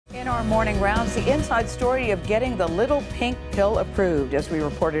our morning rounds, the inside story of getting the little pink pill approved. As we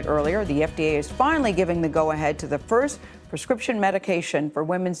reported earlier, the FDA is finally giving the go-ahead to the first prescription medication for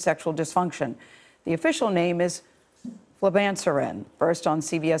women's sexual dysfunction. The official name is flibanserin. First on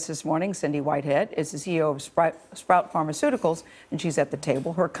CBS This Morning, Cindy Whitehead is the CEO of Sprout Pharmaceuticals, and she's at the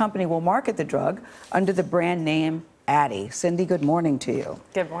table. Her company will market the drug under the brand name Addyi. Cindy, good morning to you.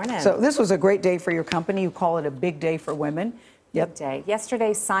 Good morning. So this was a great day for your company. You call it a big day for women. Yep. Day.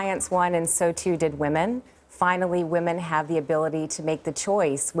 Yesterday, science won, and so too did women. Finally, women have the ability to make the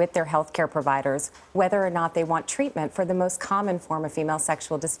choice with their healthcare providers whether or not they want treatment for the most common form of female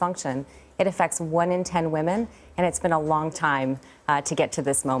sexual dysfunction. It affects 1 in 10 women, and it's been a long time to get to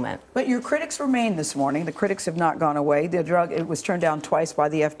this moment. But your critics remain this morning. The critics have not gone away. The drug, it was turned down twice by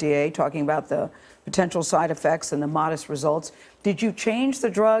the FDA, talking about the potential side effects and the modest results. Did you change the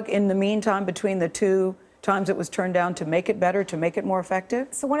drug in the meantime between the two times it was turned down to make it better, to make it more effective?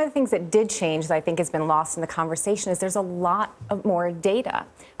 So one of the things that did change that I think has been lost in the conversation is there's a lot of more data.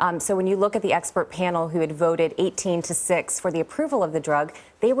 So when you look at the expert panel who had voted 18-6 for the approval of the drug,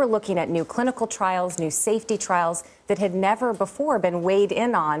 they were looking at new clinical trials, new safety trials that had never before been weighed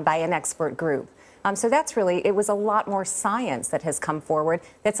in on by an expert group. So that's really, it was a lot more science that has come forward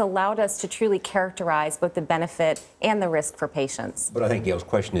that's allowed us to truly characterize both the benefit and the risk for patients. But I think Gail's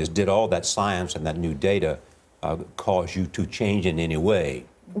question is, did all that science and that new data cause you to change in any way?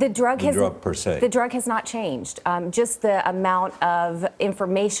 The drug per se. The drug has not changed. Just the amount of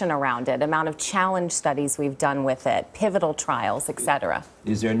information around it, amount of challenge studies we've done with it, pivotal trials, et cetera.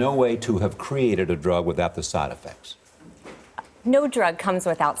 Is there no way to have created a drug without the side effects? No drug comes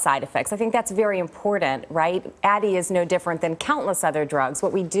without side effects. I think that's very important, right? Addyi is no different than countless other drugs.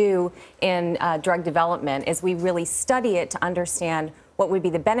 What we do in drug development is we really study it to understand what would be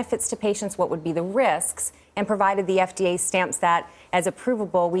the benefits to patients, what would be the risks, and provided the FDA stamps that as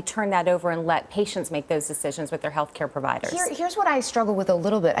approvable, we turn that over and let patients make those decisions with their healthcare providers. Here's what I struggle with a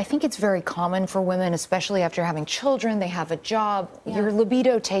little bit. I think it's very common for women, especially after having children, they have a job, your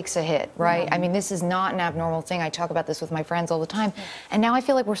libido takes a hit, right? I mean, this is not an abnormal thing. I talk about this with my friends all the time. And now I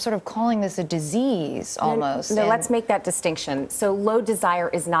feel like we're sort of calling this a disease almost. No, let's make that distinction. So low desire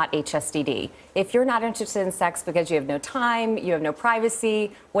is not HSDD. If you're not interested in sex because you have no time, you have no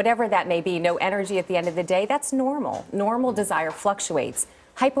privacy, whatever that may be, no energy at the end of the day, that's normal. Normal desire fluctuates.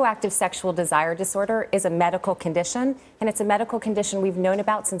 Hypoactive sexual desire disorder is a medical condition, and it's a medical condition we've known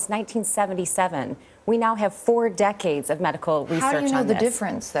about since 1977. We now have 4 decades of medical research on this. How do you know the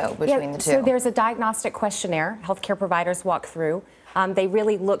difference, though, between the two? So there's a diagnostic questionnaire healthcare providers walk through. They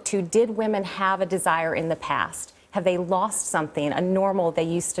really look to, did women have a desire in the past? Have they lost something, a normal they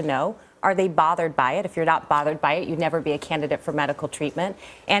used to know? Are they bothered by it? If you're not bothered by it, you'd never be a candidate for medical treatment.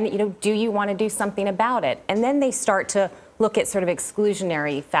 And, do you want to do something about it? And then they start to look at sort of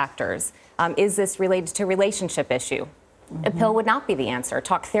exclusionary factors. Is this related to a relationship issue? A pill would not be the answer.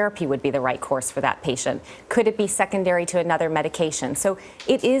 Talk therapy would be the right course for that patient. Could it be secondary to another medication? So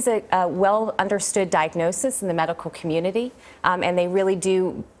it is a well understood diagnosis in the medical community, and they really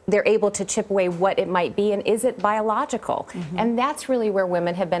do. They're able to chip away what it might be, and is it biological? And that's really where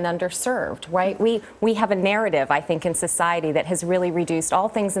women have been underserved, right? We have a narrative, I think, in society that has really reduced all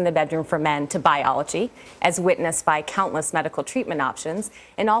things in the bedroom for men to biology, as witnessed by countless medical treatment options,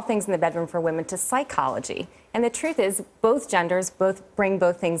 and all things in the bedroom for women to psychology. And the truth is, both genders bring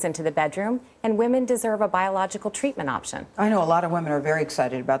both things into the bedroom, and women deserve a biological treatment option. I know a lot of women are very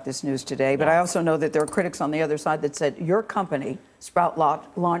excited about this news today, but I also know that there are critics on the other side that said your company, Sprout,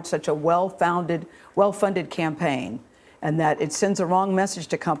 launched such a well-funded campaign, and that it sends a wrong message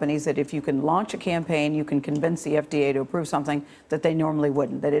to companies that if you can launch a campaign, you can convince the FDA to approve something that they normally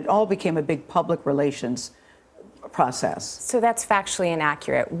wouldn't, that it all became a big public relations process. So that's factually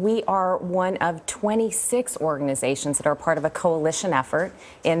inaccurate. We are one of 26 organizations that are part of a coalition effort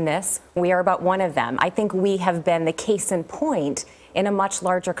in this. We are about one of them. I think we have been the case in point in a much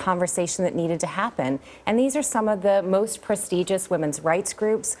larger conversation that needed to happen. And these are some of the most prestigious women's rights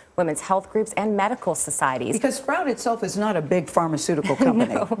groups, women's health groups, and medical societies. Because Sprout itself is not a big pharmaceutical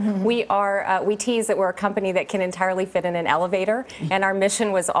company. No, we tease that we're a company that can entirely fit in an elevator, and our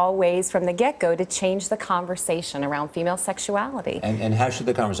mission was always from the get-go to change the conversation around female sexuality. And how should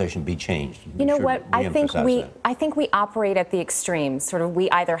the conversation be changed? You know what? I think we operate at the extremes. Sort of,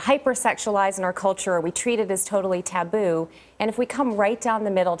 we either hypersexualize in our culture or we treat it as totally taboo. And if we come right down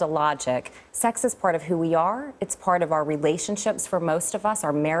the middle to logic, sex is part of who we are. It's part of our relationships for most of us,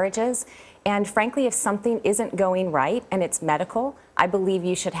 our marriages. And frankly, if something isn't going right and it's medical, I believe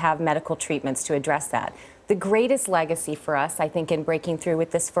you should have medical treatments to address that. The greatest legacy for us, I think, in breaking through with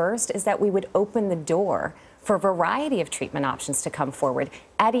this first is that we would open the door for a variety of treatment options to come forward.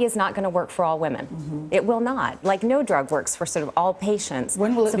 Addyi is not going to work for all women. It will not. Like no drug works for sort of all patients.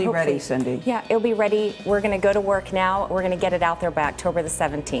 When will it be ready, hopefully- Cindy? Yeah, it'll be ready. We're going to go to work now. We're going to get it out there by October the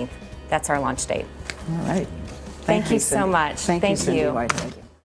 17th. That's our launch date. All right. Thank you so Cindy. much. Thank you, Cindy Whitehead.